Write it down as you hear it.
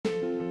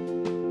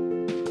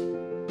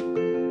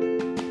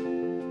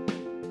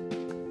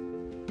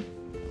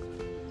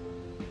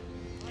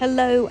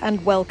Hello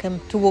and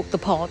welcome to Walk the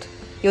Pod,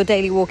 your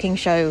daily walking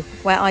show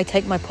where I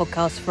take my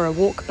podcast for a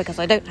walk because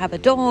I don't have a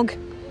dog.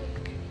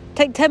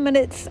 Take 10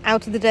 minutes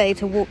out of the day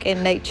to walk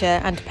in nature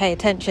and pay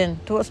attention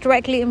to what's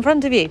directly in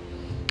front of you.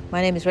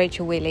 My name is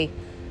Rachel Wheely,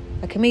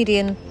 a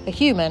comedian, a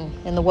human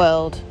in the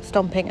world,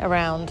 stomping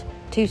around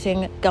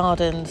Tooting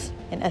Gardens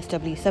in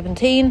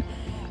SW17,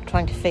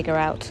 trying to figure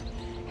out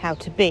how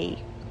to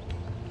be.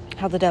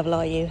 How the devil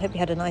are you? Hope you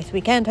had a nice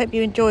weekend. Hope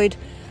you enjoyed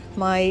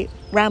my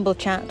ramble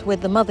chat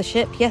with the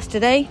mothership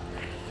yesterday,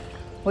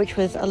 which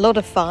was a lot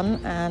of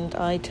fun, and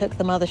I took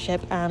the mothership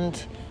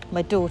and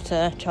my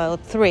daughter,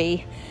 child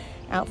 3,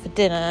 out for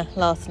dinner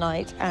last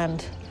night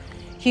and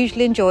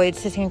hugely enjoyed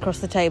sitting across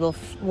the table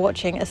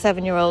watching a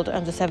 7-year-old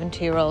and a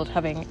 70-year-old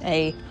having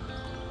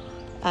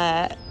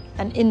an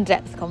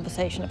in-depth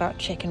conversation about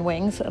chicken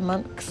wings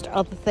amongst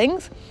other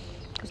things.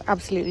 It was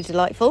absolutely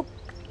delightful.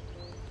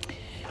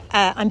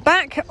 I'm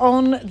back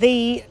on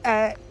the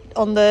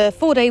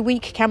 4-day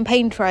week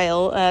campaign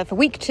trail for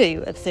week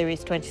 2 of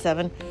series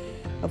 27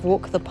 of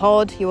Walk the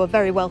Pod. You are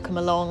very welcome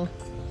along.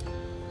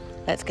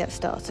 Let's get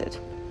started.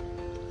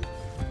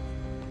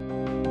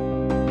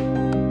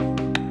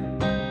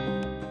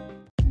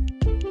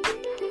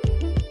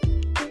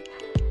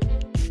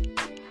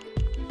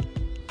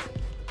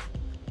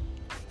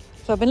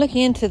 So I've been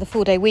looking into the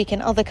 4-day week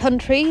in other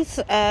countries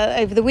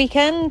over the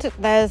weekend.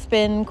 There's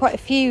been quite a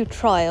few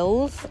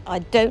trials. I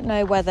don't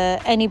know whether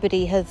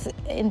anybody has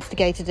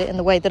instigated it in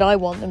the way that I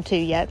want them to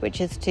yet, which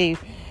is to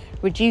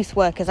reduce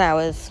workers'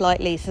 hours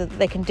slightly so that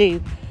they can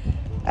do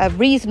a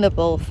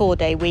reasonable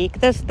 4-day week.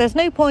 There's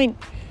no point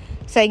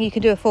saying you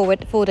can do a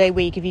 4-day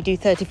week if you do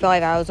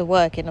 35 hours of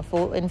work in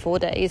 4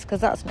 days, because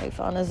that's no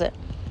fun, is it?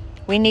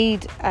 We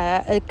need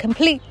a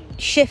complete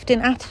shift in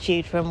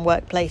attitude from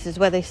workplaces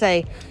where they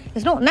say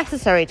it's not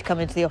necessary to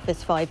come into the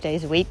office 5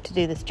 days a week to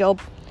do this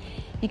job.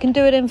 You can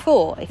do it in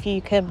 4 if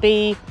you can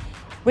be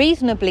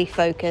reasonably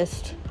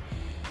focused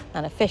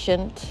and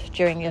efficient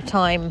during your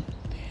time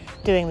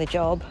doing the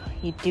job.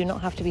 You do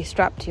not have to be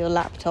strapped to your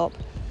laptop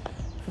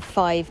for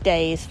 5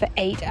 days for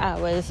 8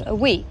 hours a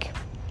week.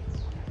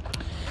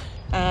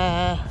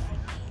 I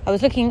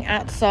was looking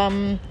at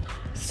some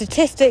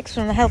statistics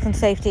from the Health and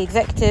Safety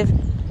Executive,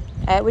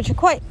 which are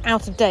quite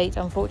out of date,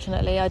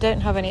 unfortunately. I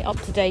don't have any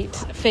up-to-date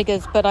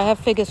figures, but I have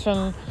figures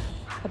from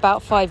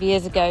about 5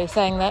 years ago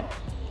saying that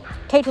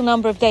total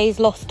number of days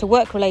lost to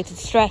work-related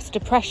stress,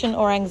 depression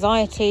or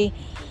anxiety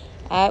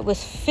was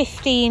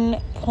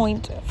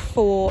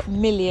 15.4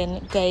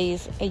 million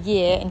days a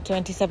year in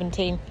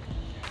 2017. It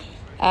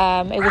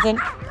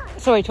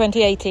was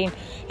 2018,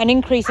 an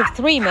increase of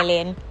 3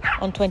 million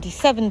on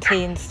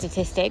 2017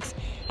 statistics,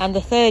 and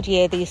the third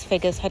year these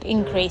figures had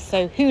increased,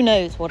 so who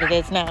knows what it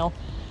is now.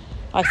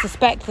 I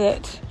suspect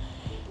that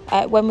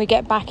when we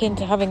get back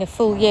into having a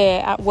full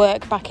year at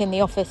work, back in the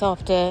office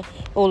after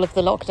all of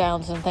the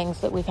lockdowns and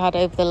things that we've had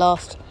over the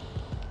last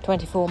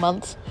 24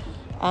 months,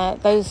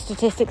 those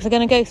statistics are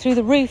going to go through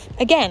the roof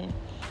again.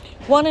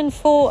 1 in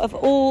 4 of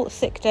all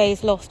sick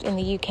days lost in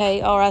the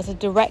UK are as a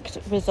direct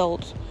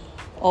result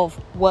of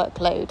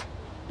workload.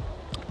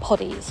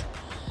 Poddies.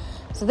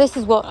 So this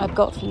is what I've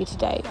got for you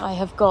today. I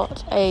have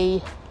got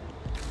a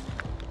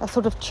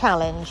sort of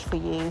challenge for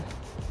you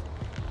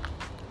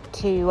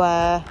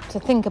to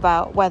think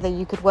about whether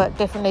you could work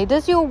differently.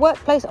 Does your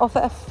workplace offer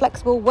a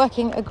flexible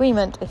working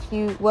agreement if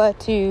you were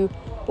to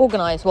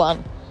organise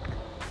one?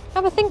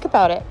 Have a think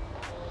about it.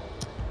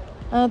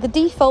 The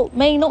default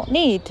may not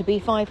need to be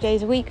 5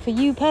 days a week for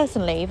you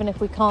personally, even if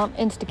we can't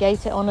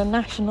instigate it on a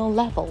national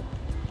level.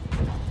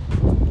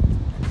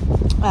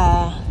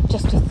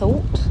 Just a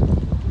thought.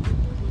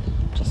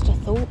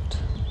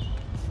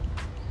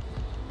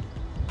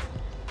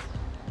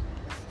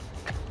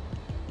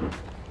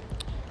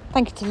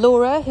 Thank you to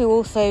Laura, who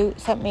also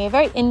sent me a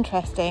very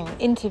interesting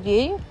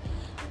interview,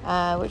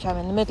 which I'm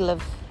in the middle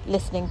of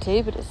listening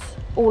to, but it's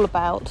all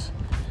about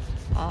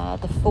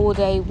the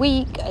 4-day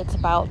week. It's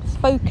about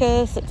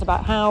focus. It's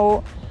about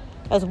how,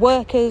 as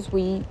workers,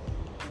 we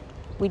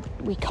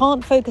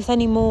can't focus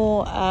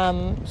anymore.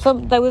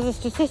 There was a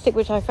statistic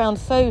which I found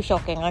so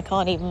shocking, I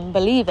can't even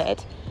believe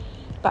it,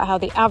 about how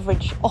the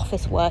average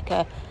office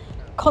worker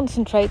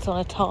concentrates on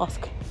a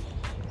task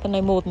for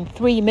no more than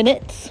 3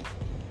 minutes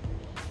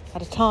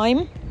at a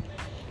time.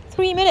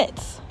 3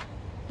 minutes.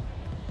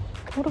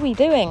 What are we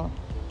doing?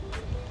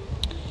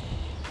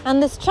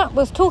 And this chap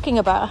was talking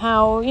about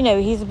how,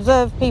 he's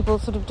observed people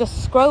sort of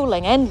just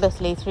scrolling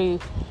endlessly through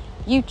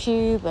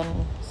YouTube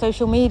and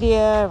social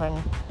media,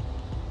 and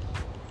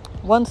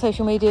one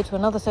social media to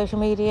another social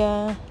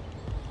media,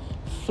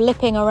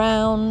 flipping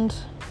around,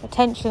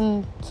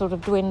 attention sort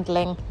of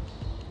dwindling.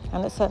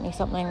 And it's certainly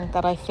something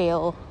that I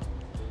feel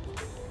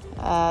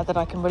that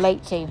I can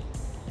relate to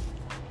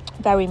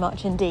very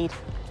much indeed,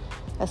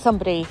 as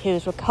somebody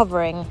who's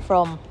recovering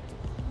from,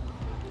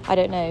 I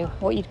don't know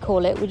what you'd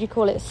call it. Would you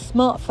call it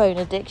smartphone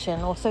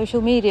addiction or social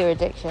media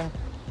addiction?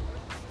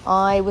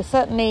 I was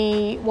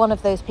certainly one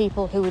of those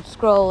people who would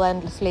scroll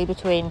endlessly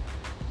between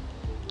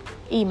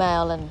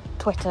email and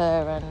Twitter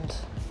and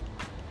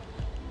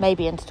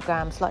maybe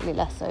Instagram, slightly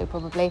less so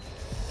probably.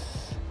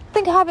 I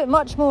think I have it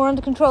much more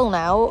under control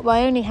now.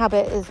 My only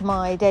habit is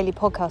my daily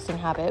podcasting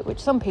habit, which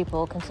some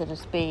people consider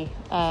to be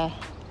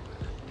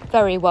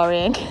very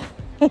worrying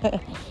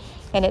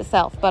in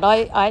itself, but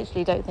I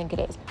actually don't think it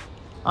is.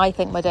 I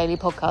think my daily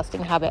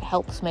podcasting habit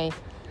helps me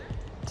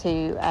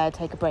to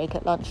take a break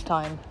at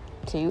lunchtime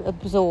to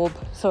dissolve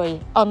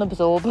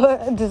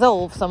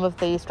some of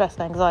the stress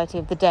and anxiety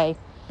of the day,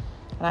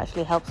 and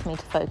actually helps me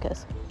to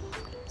focus.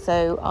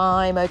 So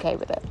I'm okay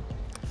with it.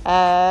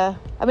 I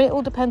mean, it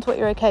all depends what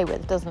you're okay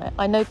with, doesn't it?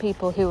 I know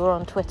people who are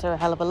on Twitter a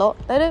hell of a lot.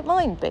 They don't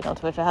mind being on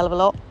Twitter a hell of a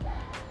lot,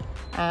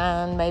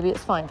 and maybe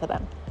it's fine for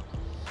them.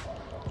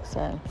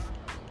 So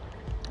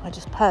I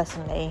just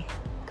personally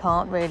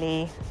can't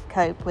really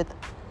cope with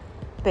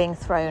being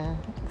thrown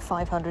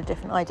 500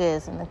 different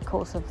ideas in the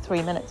course of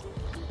 3 minutes.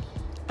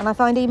 And I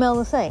find email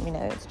the same,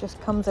 it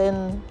just comes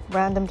in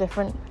random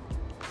different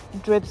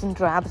dribs and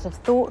drabs of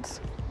thoughts.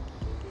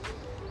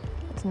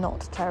 It's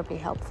not terribly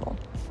helpful.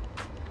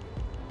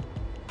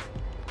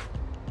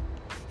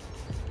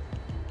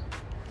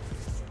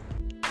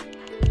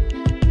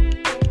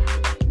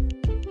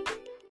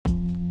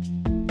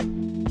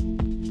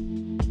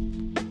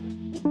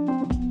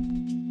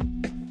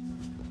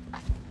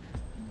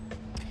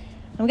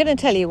 I'm going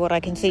to tell you what I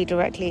can see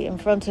directly in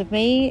front of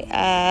me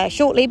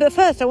shortly, but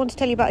first I want to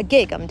tell you about a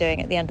gig I'm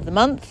doing at the end of the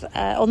month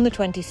on the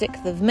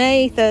 26th of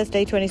May,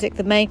 Thursday 26th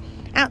of May,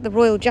 at the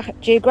Royal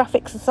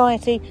Geographic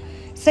Society.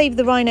 Save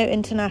the Rhino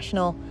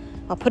International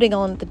are putting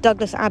on the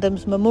Douglas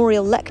Adams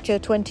Memorial Lecture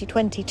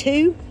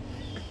 2022.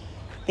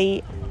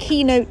 The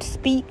keynote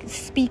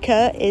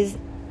speaker is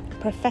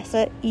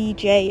Professor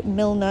E.J.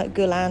 Milner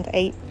Gulland,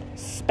 a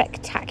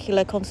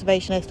spectacular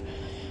conservationist,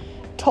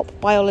 top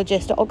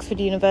biologist at Oxford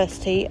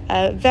University,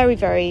 a very,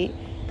 very,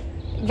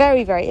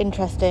 very, very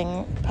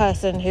interesting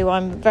person who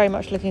I'm very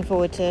much looking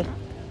forward to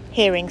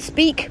hearing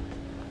speak.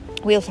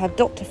 We also have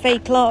Dr. Faye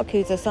Clark,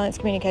 who's a science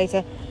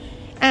communicator,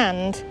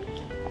 and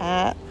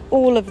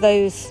all of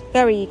those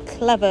very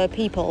clever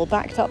people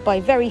backed up by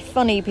very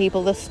funny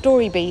people, the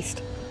Story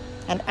Beast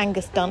and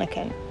Angus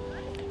Dunnican.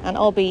 And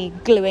I'll be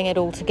gluing it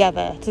all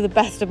together to the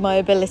best of my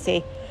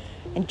ability,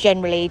 and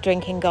generally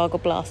drinking Gargle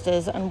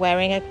Blasters and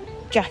wearing a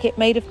jacket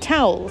made of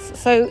towels.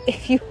 So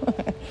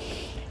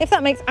if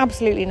that makes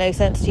absolutely no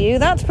sense to you,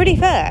 that's pretty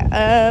fair.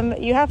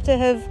 You have to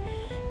have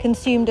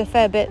consumed a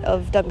fair bit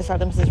of Douglas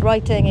Adams's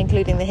writing,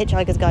 including The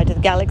Hitchhiker's Guide to the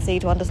Galaxy,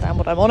 to understand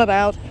what I'm on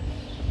about.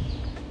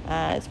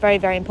 It's very,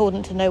 very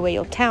important to know where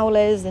your towel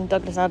is in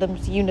Douglas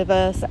Adams'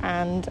 universe,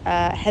 and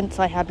hence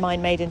I had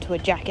mine made into a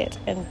jacket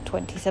in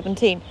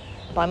 2017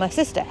 by my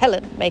sister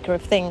Helen, maker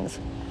of things,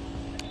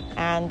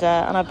 and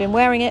I've been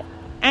wearing it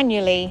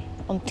annually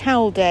on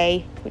Towel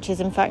Day, which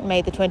is in fact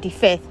May the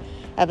 25th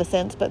ever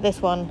since, but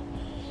this one,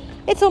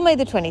 it's on May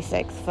the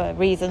 26th for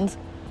reasons.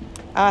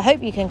 I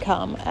hope you can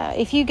come.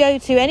 If you go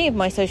to any of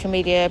my social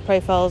media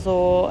profiles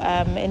or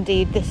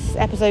indeed this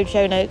episode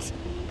show notes,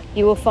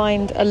 you will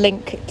find a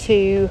link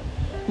to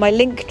my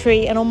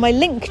Linktree, and on my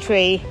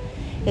Linktree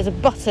there's a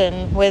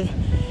button with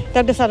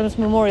Douglas Adams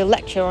Memorial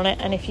Lecture on it,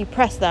 and if you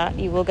press that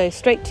you will go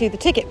straight to the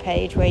ticket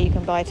page where you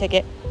can buy a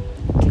ticket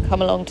to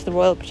come along to the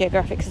Royal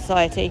Geographic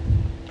Society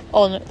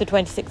on the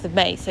 26th of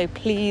May, so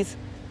please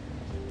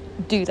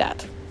do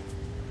that.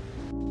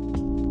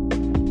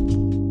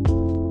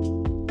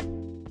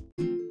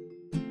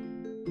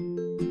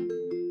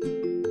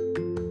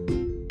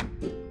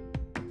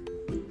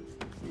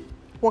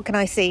 What can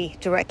I see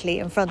directly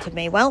in front of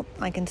me? Well,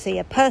 I can see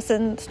a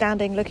person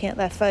standing looking at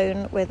their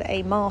phone with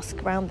a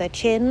mask around their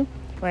chin,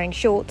 wearing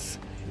shorts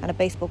and a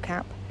baseball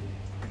cap,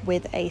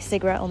 with a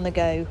cigarette on the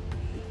go.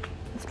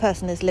 This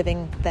person is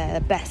living their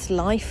best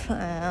life.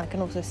 I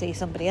can also see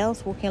somebody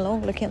else walking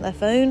along, looking at their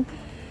phone,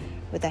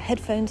 with their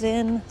headphones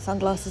in,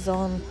 sunglasses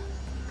on,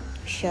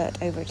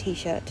 shirt over a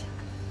t-shirt,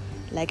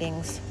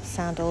 leggings,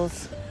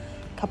 sandals.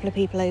 A couple of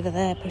people over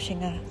there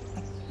pushing a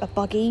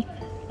buggy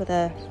with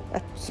a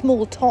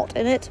small tot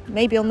in it,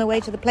 maybe on their way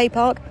to the play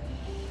park.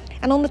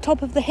 And on the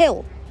top of the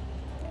hill,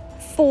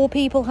 4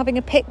 people having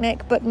a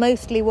picnic, but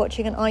mostly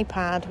watching an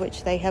iPad,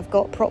 which they have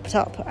got propped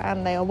up,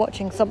 and they are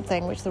watching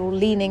something which they're all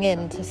leaning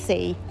in to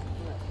see.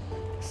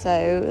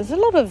 So there's a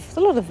lot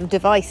of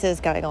devices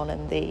going on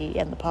in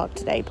the park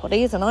today,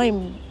 Poddies, and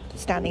I'm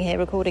standing here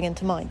recording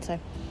into mine. So,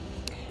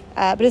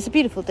 but it's a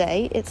beautiful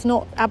day. It's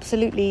not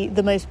absolutely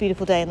the most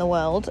beautiful day in the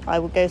world, I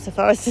would go so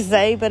far as to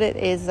say, but it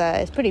is.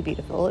 It's pretty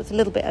beautiful. It's a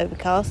little bit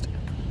overcast,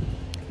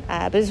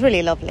 but it's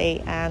really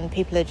lovely, and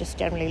people are just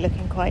generally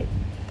looking quite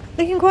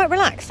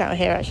relaxed out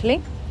here,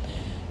 actually,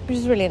 which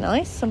is really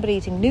nice. Somebody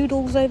eating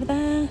noodles over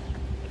there,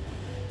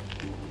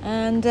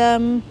 and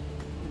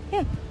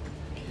yeah,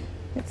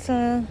 it's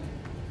a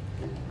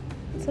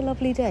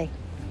lovely day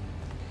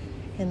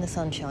in the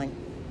sunshine.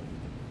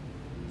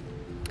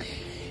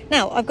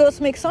 Now, I've got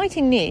some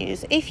exciting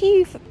news. If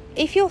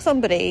you're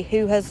somebody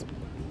who has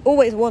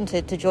always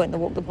wanted to join the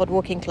Walk the Pod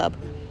Walking Club,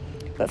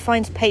 but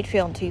finds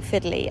Patreon too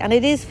fiddly, and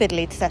it is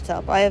fiddly to set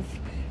up, I have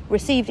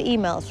received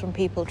emails from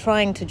people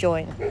trying to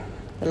join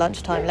the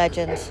Lunchtime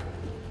Legends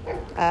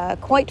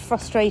quite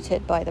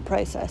frustrated by the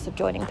process of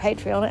joining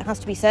Patreon, it has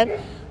to be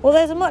said. Well,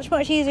 there's a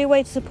much easier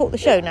way to support the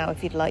show now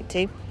if you'd like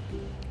to.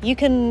 You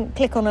can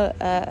click on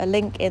a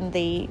link in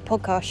the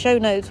podcast show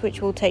notes,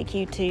 which will take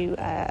you to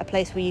a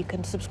place where you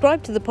can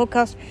subscribe to the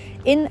podcast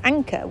in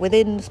Anchor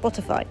within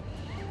Spotify.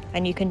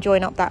 And you can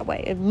join up that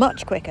way.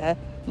 Much quicker,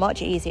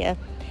 much easier.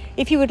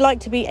 If you would like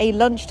to be a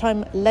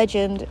lunchtime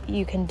legend,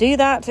 you can do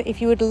that.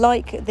 If you would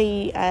like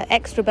the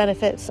extra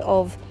benefits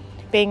of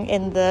being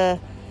in the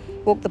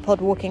Walk the Pod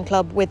Walking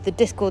Club with the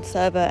Discord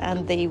server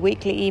and the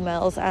weekly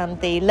emails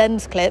and the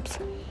lens clips,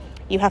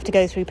 you have to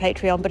go through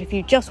Patreon. But if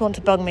you just want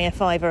to bung me a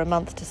 $5 a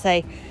month to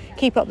say,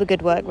 keep up the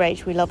good work,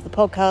 Rach, we love the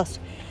podcast,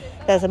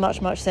 there's a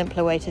much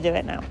simpler way to do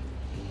it now.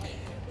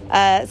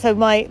 So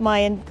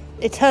my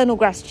eternal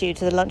gratitude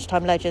to the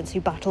Lunchtime Legends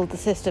who battled the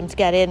system to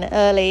get in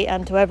early,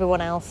 and to everyone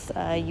else,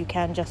 you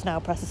can just now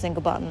press a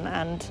single button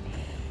and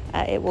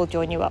it will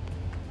join you up.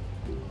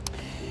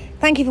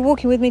 Thank you for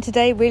walking with me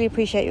today. Really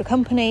appreciate your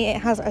company.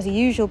 It has, as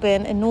usual,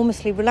 been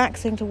enormously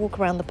relaxing to walk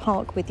around the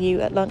park with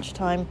you at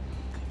lunchtime.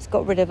 It's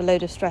got rid of a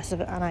load of stress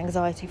and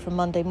anxiety from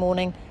Monday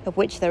morning, of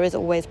which there is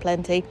always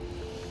plenty.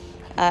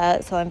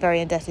 So I'm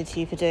very indebted to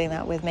you for doing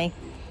that with me.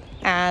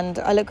 And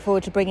I look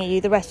forward to bringing you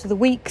the rest of the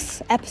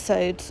week's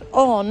episodes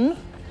on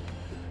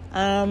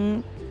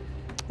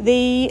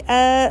the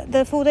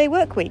 4-day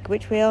work week,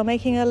 which we are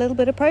making a little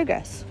bit of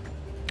progress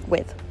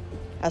with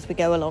as we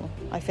go along,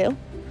 I feel.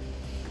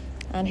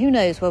 And who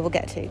knows where we'll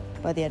get to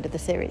by the end of the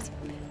series.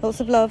 Lots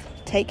of love.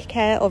 Take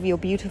care of your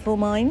beautiful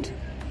mind,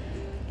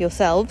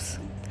 yourselves,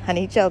 and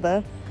each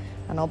other.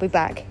 And I'll be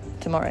back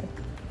tomorrow.